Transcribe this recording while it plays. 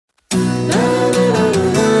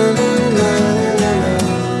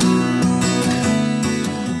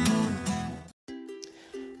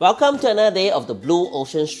Welcome to another day of the Blue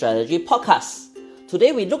Ocean Strategy Podcast.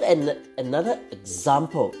 Today we look at another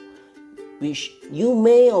example, which you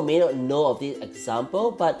may or may not know of this example,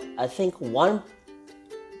 but I think one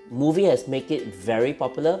movie has made it very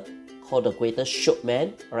popular called The Greatest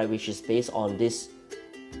Showman, right, which is based on this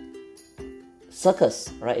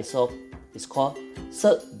circus, right? So it's called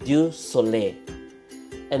Cirque du Soleil.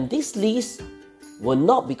 And this list will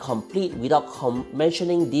not be complete without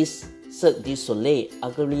mentioning this Cirque du Soleil,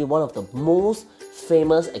 arguably one of the most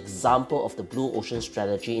famous example of the blue ocean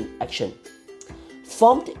strategy in action.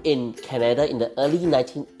 Formed in Canada in the early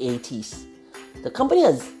 1980s, the company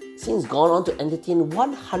has since gone on to entertain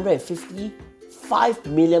 155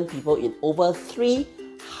 million people in over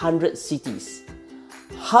 300 cities.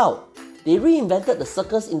 How? They reinvented the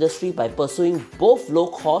circus industry by pursuing both low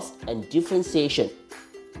cost and differentiation.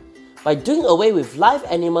 By doing away with live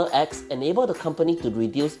animal acts enabled the company to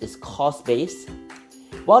reduce its cost base,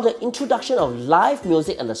 while the introduction of live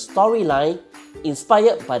music and a storyline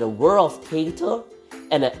inspired by the world of theatre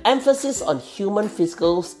and an emphasis on human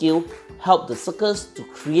physical skill helped the circus to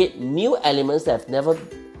create new elements that have never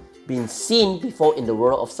been seen before in the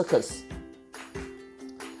world of circus.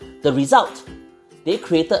 The result, they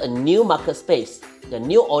created a new market space, the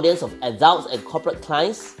new audience of adults and corporate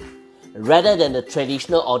clients, rather than the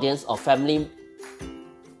traditional audience of family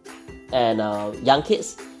and young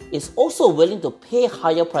kids, is also willing to pay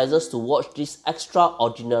higher prices to watch this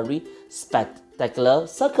extraordinary, spectacular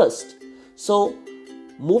circus. So,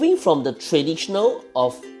 moving from the traditional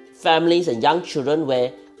of families and young children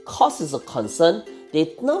where cost is a concern,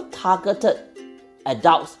 they now targeted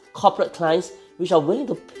adults, corporate clients, which are willing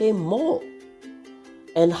to pay more.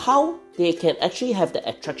 And how they can actually have the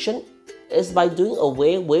attraction is by doing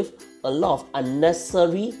away with a lot of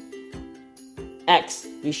unnecessary acts,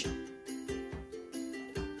 which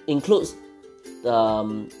includes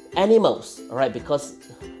the animals, alright, because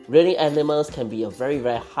rearing animals can be a very,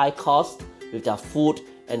 very high cost with their food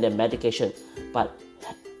and their medication. But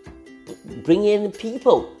bring in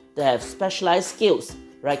people that have specialized skills,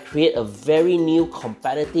 right, create a very new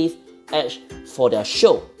competitive edge for their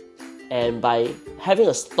show. And by having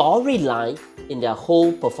a storyline in their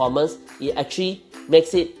whole performance, it actually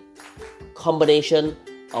makes it combination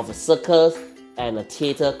of a circus and a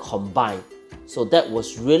theatre combined. So that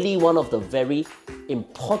was really one of the very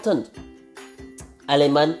important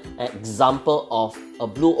element and example of a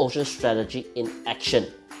blue ocean strategy in action.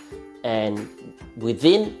 And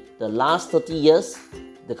within the last 30 years,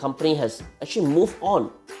 the company has actually moved on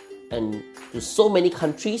and to so many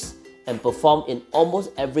countries and performed in almost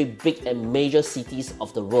every big and major cities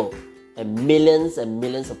of the world. And millions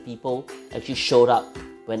of people actually showed up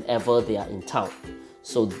whenever they are in town.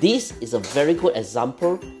 So this is a very good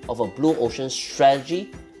example of a blue ocean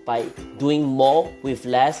strategy by doing more with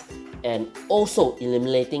less and also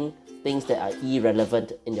eliminating things that are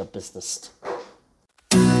irrelevant in your business.